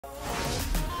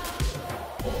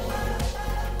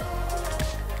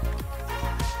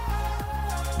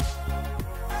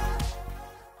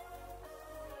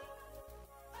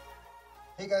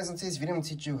Hey guys, in today's video I'm going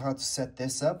to teach you how to set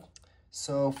this up.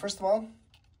 So first of all,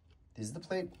 this is the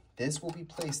plate. This will be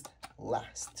placed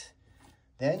last.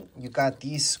 Then you got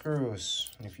these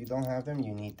screws. And if you don't have them,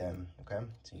 you need them. Okay,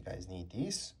 so you guys need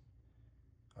these.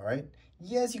 All right.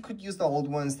 Yes, you could use the old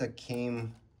ones that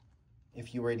came.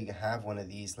 If you already have one of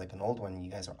these, like an old one,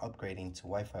 you guys are upgrading to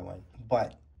Wi-Fi one.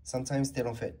 But sometimes they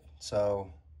don't fit. So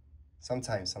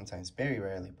sometimes, very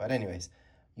rarely. But anyways,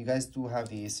 you guys do have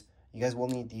these. You guys will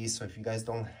need these, so if you guys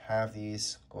don't have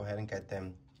these, go ahead and get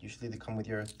them. Usually they come with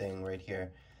your thing right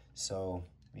here. So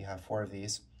we have 4 of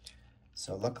these.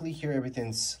 So luckily here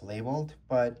everything's labeled,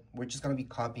 but we're just gonna be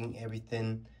copying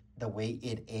everything the way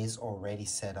it is already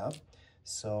set up.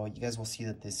 So you guys will see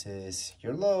that this is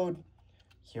your load.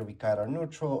 Here we got our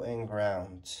neutral and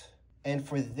ground. And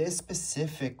for this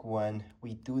specific one,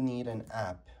 we do need an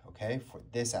app, okay? For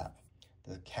this app,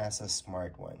 the Kasa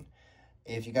Smart one.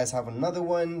 If you guys have another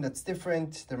one that's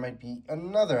different, there might be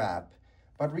another app.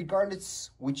 But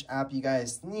regardless which app you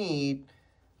guys need,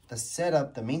 the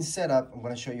setup, the main setup, I'm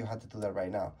going to show you how to do that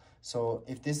right now. So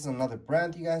if this is another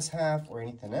brand you guys have or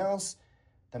anything else,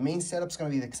 the main setup is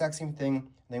going to be the exact same thing.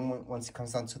 Then once it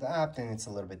comes down to the app, then it's a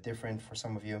little bit different for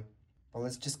some of you. But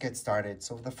let's just get started.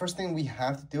 So the first thing we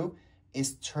have to do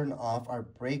is turn off our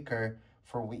breaker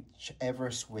for whichever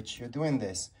switch you're doing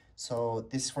this. So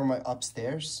this is for my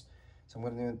upstairs. So I'm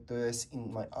going to do this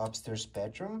in my upstairs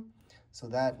bedroom. So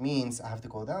that means I have to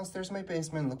go downstairs in my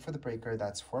basement, look for the breaker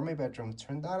that's for my bedroom,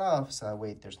 turn that off so that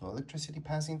way there's no electricity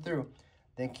passing through.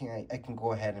 Then I can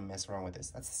go ahead and mess around with this.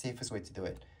 That's the safest way to do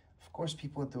it. Of course,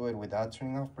 people do it without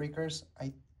turning off breakers.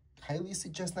 I highly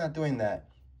suggest not doing that.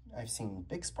 I've seen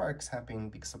big sparks happen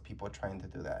because of people trying to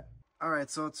do that. All right,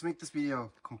 so to make this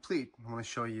video complete, I'm going to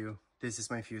show you this is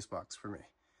my fuse box for me.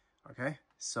 Okay,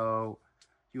 so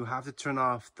you have to turn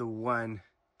off the one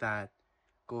that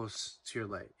goes to your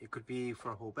light. It could be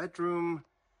for a whole bedroom.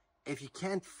 If you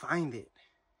can't find it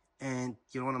and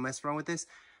you don't want to mess around with this,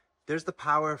 there's the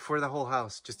power for the whole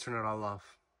house. Just turn it all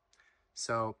off.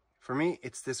 So for me,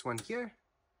 it's this one here.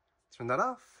 Turn that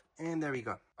off and there we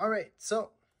go. All right, so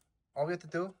all we have to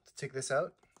do to take this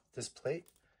out, this plate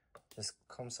just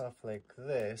comes off like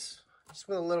this. Just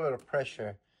with a little bit of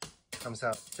pressure, comes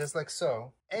out just like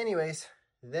so. Anyways,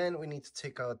 then we need to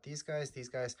take out these guys,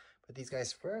 but these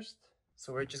guys first.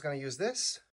 So we're just gonna use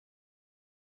this.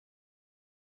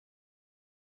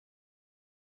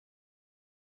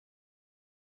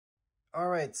 All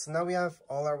right, so now we have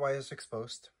all our wires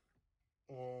exposed.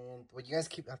 And what you guys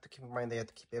have to keep in mind, they have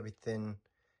to keep everything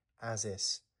as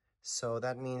is. So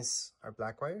that means our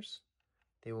black wires,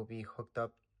 they will be hooked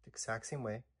up the exact same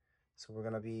way. So we're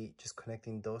gonna be just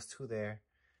connecting those two there.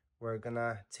 We're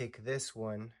gonna take this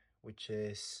one, which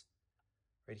is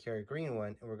right here, a green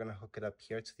one, and we're gonna hook it up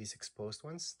here to these exposed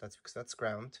ones. That's because that's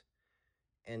ground.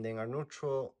 And then our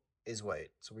neutral is white.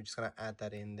 So we're just gonna add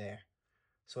that in there.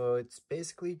 So it's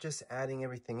basically just adding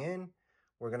everything in.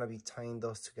 We're gonna be tying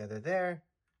those together there.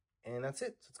 And that's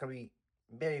it. So it's gonna be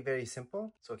very, very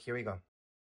simple. So here we go.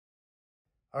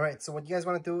 All right, so what you guys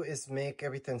wanna do is make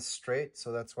everything straight.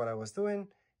 So that's what I was doing.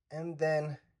 And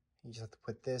then you just have to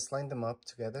put this, line them up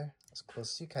together as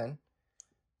close as you can.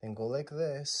 Then go like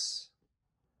this.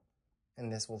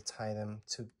 And this will tie them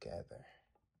together.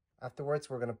 Afterwards,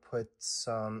 we're gonna put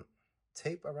some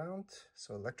tape around,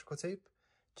 so electrical tape,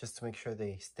 just to make sure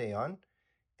they stay on.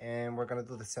 And we're gonna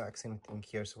do the exact same thing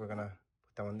here. So we're gonna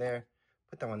put that one there,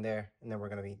 put that one there, and then we're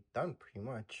gonna be done pretty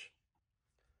much.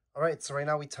 All right, so right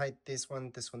now we tied this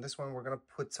one, this one, this one. We're gonna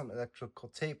put some electrical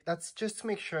tape. That's just to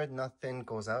make sure nothing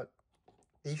goes out.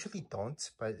 They usually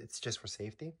don't, but it's just for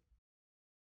safety.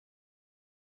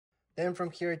 Then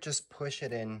from here, just push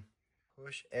it in.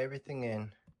 Push everything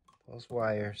in, those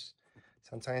wires.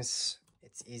 Sometimes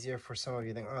it's easier for some of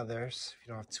you than others if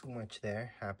you don't have too much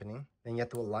there happening. Then you have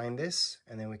to align this,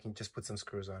 and then we can just put some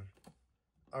screws on.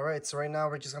 All right, so right now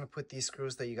we're just gonna put these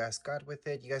screws that you guys got with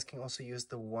it. You guys can also use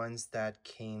the ones that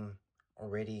came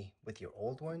already with your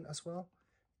old one as well.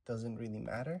 Doesn't really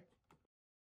matter.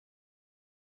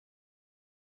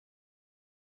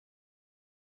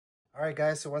 All right,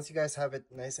 guys, so once you guys have it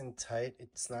nice and tight,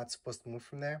 it's not supposed to move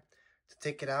from there. To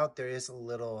take it out, there is a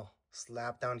little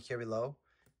slab down here below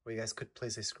where you guys could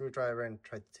place a screwdriver and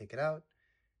try to take it out.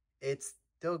 It's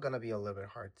still gonna be a little bit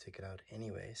hard to take it out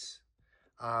anyways.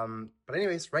 But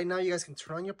anyways, right now you guys can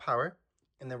turn on your power,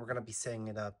 and then we're gonna be setting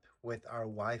it up with our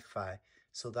Wi-Fi.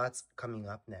 So that's coming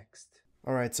up next.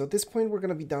 All right, so at this point, we're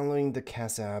gonna be downloading the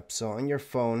Kasa app. So on your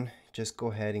phone, just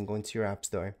go ahead and go into your app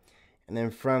store. And then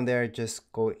from there,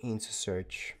 just go into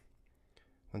search.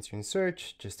 Once you're in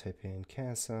search, just type in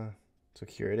Kasa. So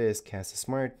here it is, Kasa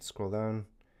Smart. Scroll down.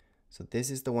 So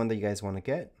this is the one that you guys want to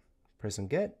get. Press on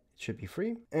get, it should be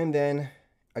free. And then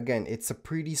again, it's a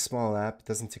pretty small app. It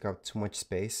doesn't take up too much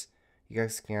space. You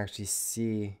guys can actually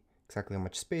see exactly how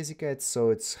much space it gets. So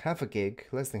it's half a gig,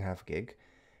 less than half a gig.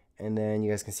 And then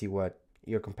you guys can see what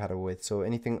you're compatible with. So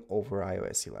anything over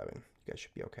iOS 11, you guys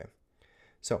should be okay.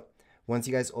 So once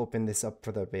you guys open this up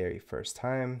for the very first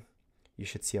time, you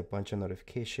should see a bunch of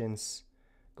notifications.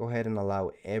 Go ahead and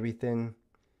allow everything.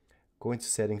 Go into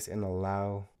settings and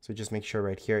allow. So just make sure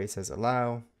right here it says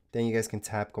allow. Then you guys can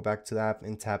tap, go back to the app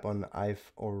and tap on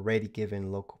I've already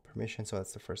given local permission. So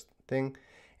that's the first thing.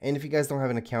 And if you guys don't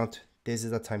have an account, this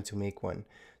is the time to make one.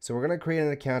 So we're going to create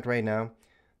an account right now.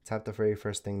 Tap the very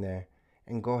first thing there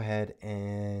and go ahead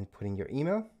and put in your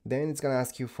email. Then it's going to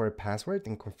ask you for a password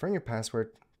and confirm your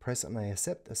password. Press on I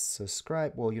accept,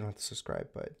 subscribe. Well, you don't have to subscribe,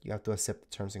 but you have to accept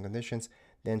the terms and conditions.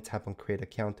 Then tap on create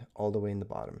account all the way in the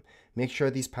bottom. Make sure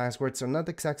these passwords are not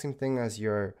the exact same thing as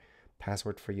your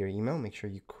password for your email. Make sure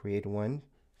you create one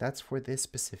that's for this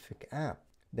specific app.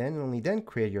 Then only then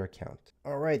create your account.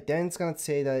 All right, then it's gonna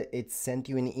say that it sent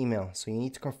you an email. So you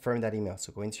need to confirm that email.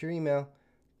 So go into your email.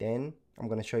 Then I'm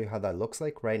gonna show you how that looks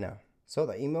like right now. So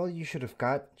the email you should have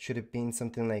got should have been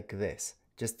something like this.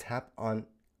 Just tap on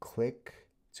click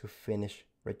to finish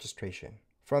registration.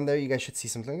 From there, you guys should see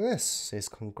something like this. It says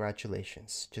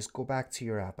congratulations. Just go back to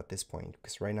your app at this point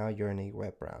because right now you're in a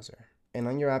web browser. And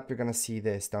on your app, you're gonna see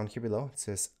this down here below. It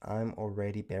says I'm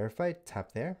already verified.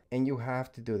 Tap there. And you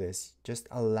have to do this. Just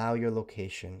allow your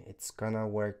location. It's gonna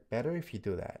work better if you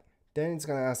do that. Then it's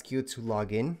gonna ask you to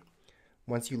log in.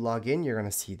 Once you log in, you're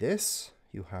gonna see this.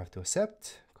 You have to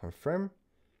accept, confirm,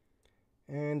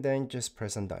 and then just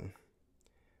press on done.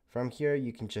 From here,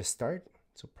 you can just start.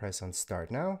 So press on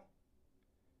start now.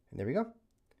 And there we go.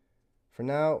 For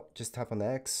now, just tap on the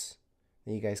X.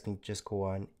 Then you guys can just go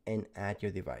on and add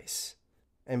your device.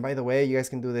 And by the way, you guys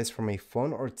can do this from a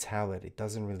phone or tablet. It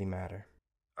doesn't really matter.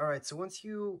 All right, so once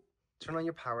you turn on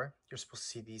your power, you're supposed to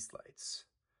see these lights.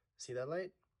 See that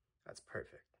light? That's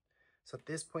perfect. So at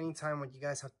this point in time, what you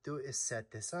guys have to do is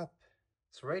set this up.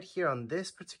 So right here on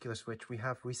this particular switch, we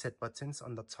have reset buttons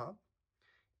on the top.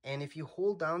 And if you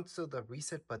hold down to the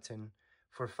reset button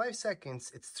for 5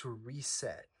 seconds, it's to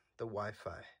reset the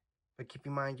Wi-Fi. But keep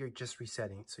in mind, you're just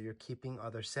resetting, so you're keeping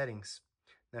other settings.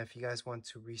 Now, if you guys want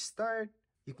to restart,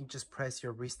 you can just press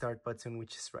your restart button,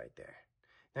 which is right there.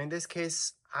 Now, in this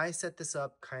case, I set this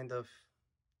up kind of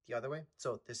the other way,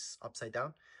 so this is upside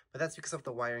down, but that's because of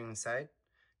the wiring inside.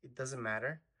 It doesn't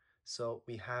matter. So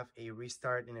we have a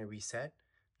restart and a reset.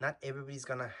 Not everybody's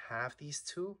gonna have these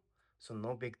two, so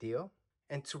no big deal.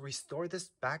 And to restore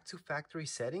this back to factory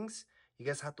settings, you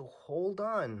guys have to hold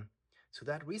on to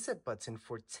that reset button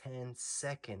for 10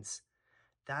 seconds.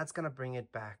 That's gonna bring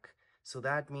it back. So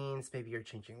that means maybe you're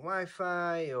changing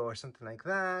Wi-Fi or something like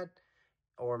that,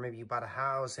 or maybe you bought a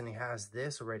house and it has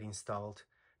this already installed,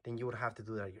 then you would have to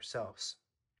do that yourselves.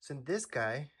 So in this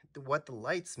guy, what the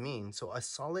lights mean, so a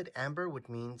solid amber would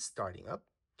mean starting up.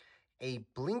 A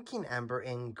blinking amber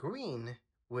and green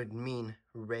would mean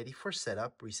ready for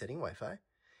setup, resetting Wi-Fi.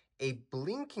 A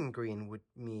blinking green would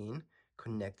mean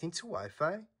connecting to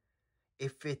Wi-Fi.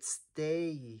 If it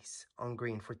stays on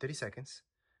green for 30 seconds,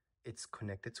 it's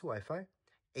connected to Wi-Fi.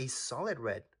 A solid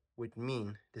red would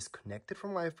mean disconnected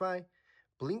from Wi-Fi.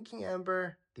 Blinking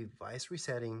amber, device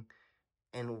resetting,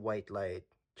 and white light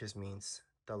just means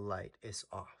the light is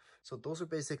off. So those are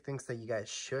basic things that you guys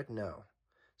should know.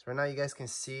 So right now you guys can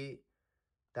see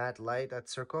that light, that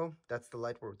circle, that's the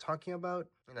light we're talking about.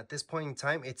 And at this point in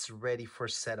time, it's ready for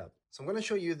setup. So I'm gonna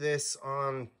show you this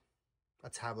on a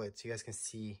tablet so you guys can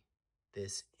see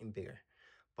this in bigger.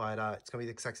 But it's gonna be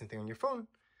the exact same thing on your phone.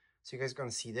 So you guys are gonna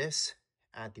see this,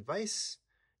 add device.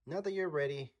 Now that you're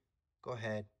ready, go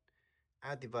ahead,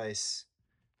 add device.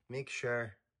 Make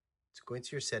sure to go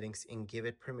into your settings and give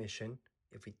it permission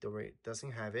if it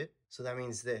doesn't have it. So that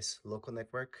means this, local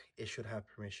network, it should have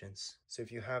permissions. So if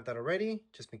you have that already,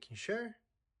 just making sure,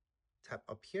 tap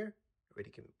up here,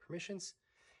 already given permissions,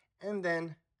 and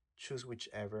then choose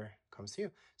whichever comes to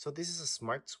you. So this is a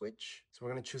smart switch. So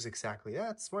we're gonna choose exactly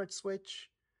that, smart switch.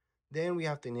 Then we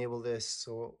have to enable this.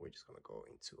 So we're just gonna go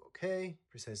into okay,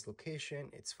 precise location,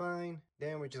 it's fine.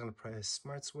 Then we're just gonna press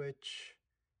smart switch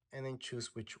and then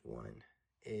choose which one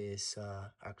is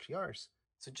actually ours.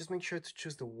 So just make sure to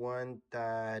choose the one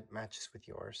that matches with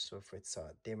yours. So if it's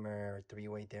a dimmer,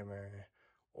 three-way dimmer,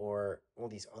 or all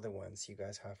these other ones you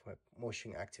guys have, like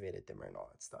motion activated dimmer and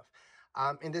all that stuff.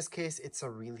 In this case, it's a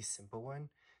really simple one.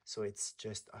 So it's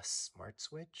just a smart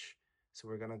switch. So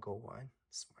we're gonna go one,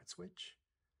 smart switch,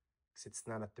 because it's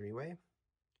not a three-way.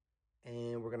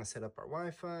 and we're gonna set up our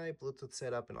Wi-Fi, Bluetooth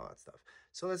setup, and all that stuff.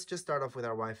 So let's just start off with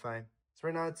our Wi-Fi. So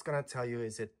right now it's gonna tell you,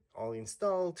 is it all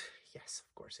installed? Yes,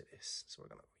 of course it is. So we're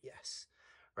gonna go yes.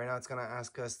 Right now it's gonna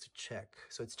ask us to check.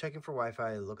 So it's checking for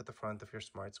Wi-Fi. Look at the front of your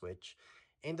smart switch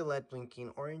and the LED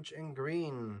blinking orange and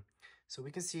green. So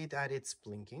we can see that it's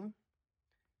blinking,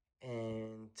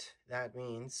 and that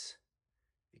means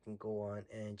you can go on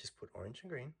and just put orange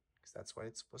and green because that's what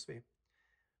it's supposed to be.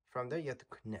 From there, you have to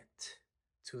connect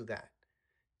to that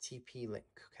TP link,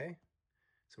 okay?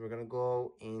 So we're gonna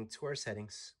go into our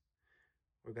settings.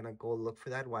 We're gonna go look for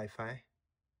that Wi-Fi.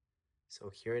 So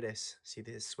here it is. See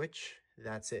this switch?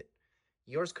 That's it.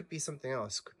 Yours could be something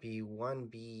else. Could be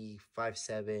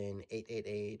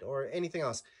 1B57888 or anything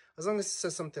else. As long as it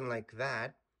says something like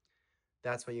that,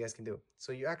 that's what you guys can do.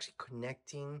 So you're actually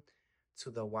connecting to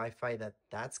the Wi-Fi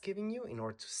that's giving you in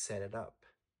order to set it up.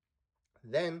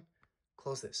 Then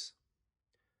close this.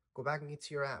 Go back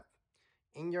into your app.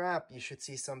 In your app, you should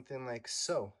see something like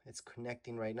so. It's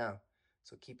connecting right now.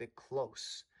 So keep it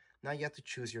close. Now you have to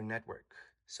choose your network.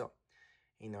 So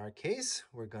in our case,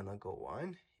 we're gonna go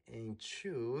on and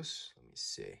choose, let me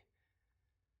see,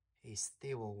 a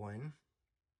stable one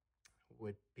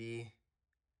would be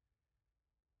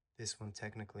this one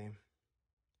technically.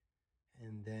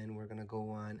 And then we're gonna go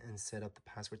on and set up the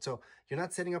password. So you're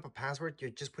not setting up a password,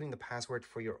 you're just putting the password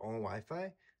for your own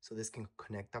Wi-Fi so this can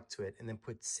connect up to it, and then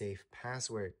put save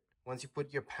password. Once you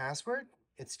put your password,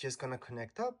 it's just gonna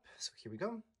connect up. So here we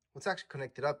go. It's actually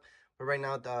connected up, but right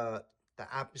now the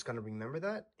app is gonna remember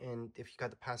that, and if you got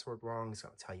the password wrong, it's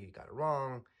gonna tell you got it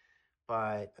wrong.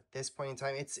 But at this point in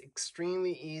time, it's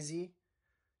extremely easy,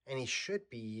 and it should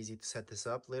be easy to set this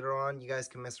up. Later on, you guys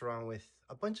can mess around with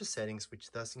a bunch of settings,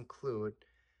 which does include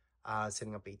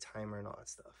setting up a timer and all that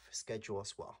stuff, schedule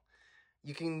as well.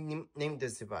 You can name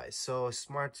this device. So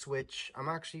smart switch, I'm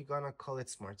actually gonna call it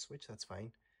smart switch, that's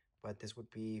fine. But this would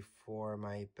be for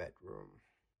my bedroom.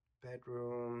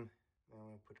 Bedroom, I'm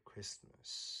gonna put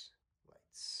Christmas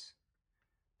lights.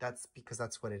 That's because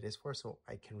that's what it is for, so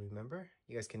I can remember.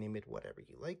 You guys can name it whatever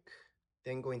you like.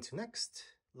 Then going to next,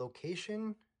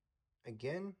 location.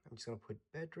 Again, I'm just gonna put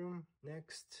bedroom.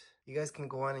 Next, you guys can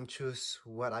go on and choose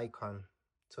what icon.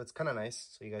 So it's kind of nice,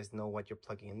 so you guys know what you're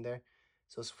plugging in there.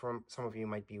 So from some of you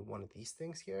might be one of these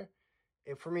things here.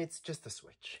 For me, it's just a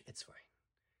switch. It's fine.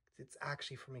 It's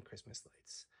actually for my Christmas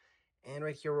lights. And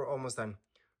right here, we're almost done.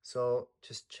 So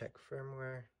just check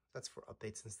firmware. That's for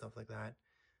updates and stuff like that.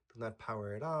 Do not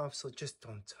power it off. So just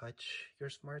don't touch your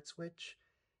smart switch.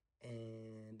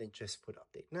 And then just put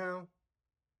update now.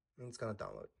 And it's gonna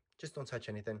download. Just don't touch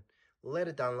anything. Let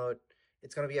it download.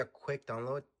 It's gonna be a quick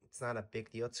download. It's not a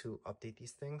big deal to update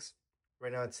these things.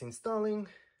 Right now it's installing.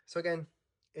 So again,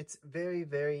 it's very,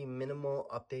 very minimal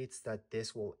updates that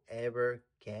this will ever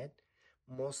get.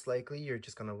 Most likely you're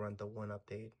just gonna run the one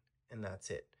update and that's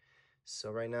it.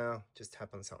 So right now, just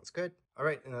tap on sounds good. All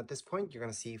right, and at this point, you're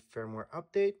gonna see firmware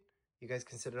update. You guys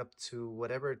can set it up to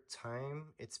whatever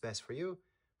time it's best for you.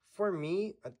 For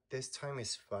me, at this time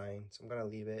is fine, so I'm gonna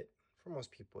leave it. For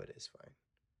most people, it is fine.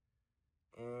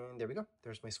 And there we go,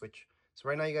 there's my switch. So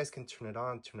right now you guys can turn it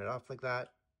on, turn it off like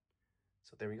that.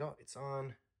 So there we go, it's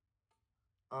on,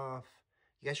 off.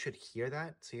 You guys should hear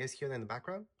that. So you guys hear that in the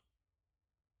background?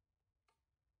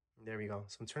 There we go.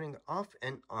 So I'm turning it off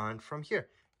and on from here.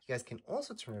 You guys can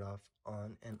also turn it off,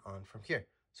 on, and on from here.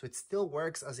 So it still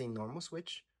works as a normal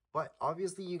switch, but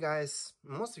obviously you guys,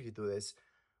 most of you do this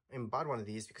and bought one of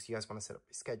these because you guys want to set up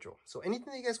a schedule. So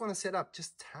anything that you guys want to set up,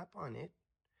 just tap on it,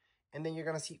 and then you're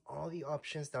going to see all the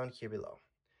options down here below.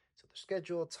 So the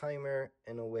schedule, timer,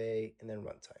 and away, and then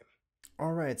runtime.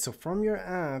 All right, so from your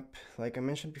app, like I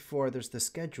mentioned before, there's the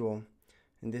schedule,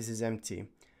 and this is empty.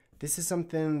 This is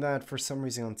something that for some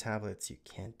reason on tablets you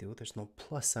can't do. There's no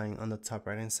plus sign on the top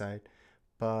right hand side,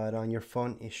 but on your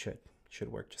phone it should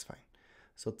work just fine.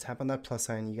 So tap on that plus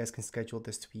sign. You guys can schedule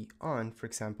this to be on, for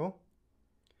example,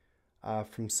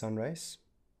 from sunrise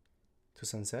to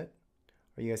sunset,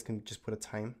 or you guys can just put a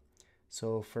time.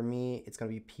 So for me, it's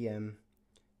gonna be PM,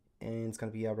 and it's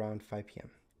gonna be around 5 p.m.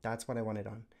 That's what I want it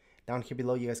on. Down here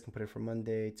below, you guys can put it for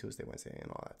Monday, Tuesday, Wednesday, and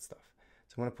all that stuff.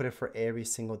 So I'm gonna put it for every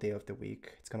single day of the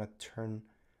week. It's gonna turn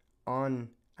on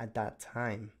at that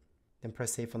time. Then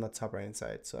press save on the top right hand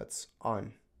side. So that's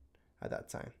on at that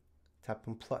time. Tap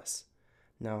on plus.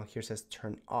 Now here says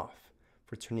turn off.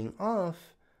 For turning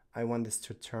off, I want this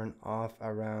to turn off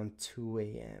around 2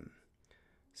 a.m.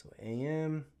 So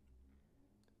a.m.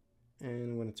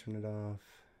 and I'm gonna turn it off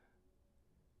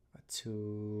at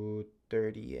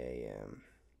 2:30 a.m.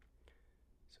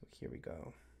 So here we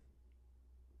go.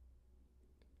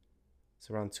 It's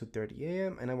around 2:30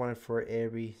 a.m. and I want it for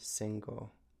every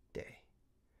single day.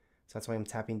 So that's why I'm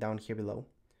tapping down here below.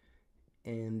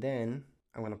 And then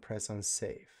I'm gonna press on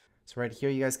save. So right here,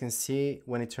 you guys can see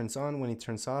when it turns on, when it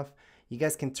turns off. You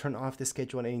guys can turn off the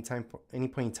schedule at any time, any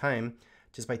point in time,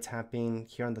 just by tapping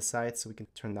here on the side, so we can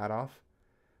turn that off.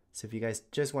 So if you guys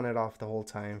just want it off the whole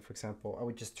time, for example, I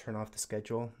would just turn off the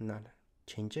schedule, not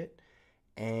change it.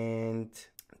 And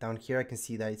down here, I can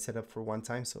see that it's set up for one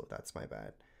time, so that's my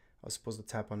bad. I was supposed to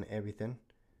tap on everything.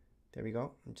 There we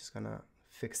go. I'm just gonna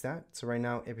fix that. So right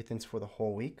now, everything's for the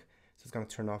whole week. So it's gonna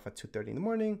turn off at 2:30 in the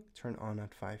morning, turn on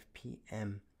at 5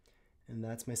 p.m. And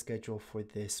that's my schedule for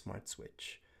this smart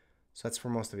switch. So that's for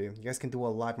most of you. You guys can do a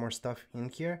lot more stuff in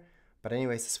here. But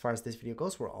anyways, as far as this video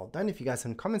goes, we're all done. If you guys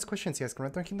have any comments, questions, you guys can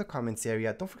write down in the comments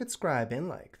area. Don't forget to subscribe and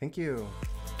like. Thank you.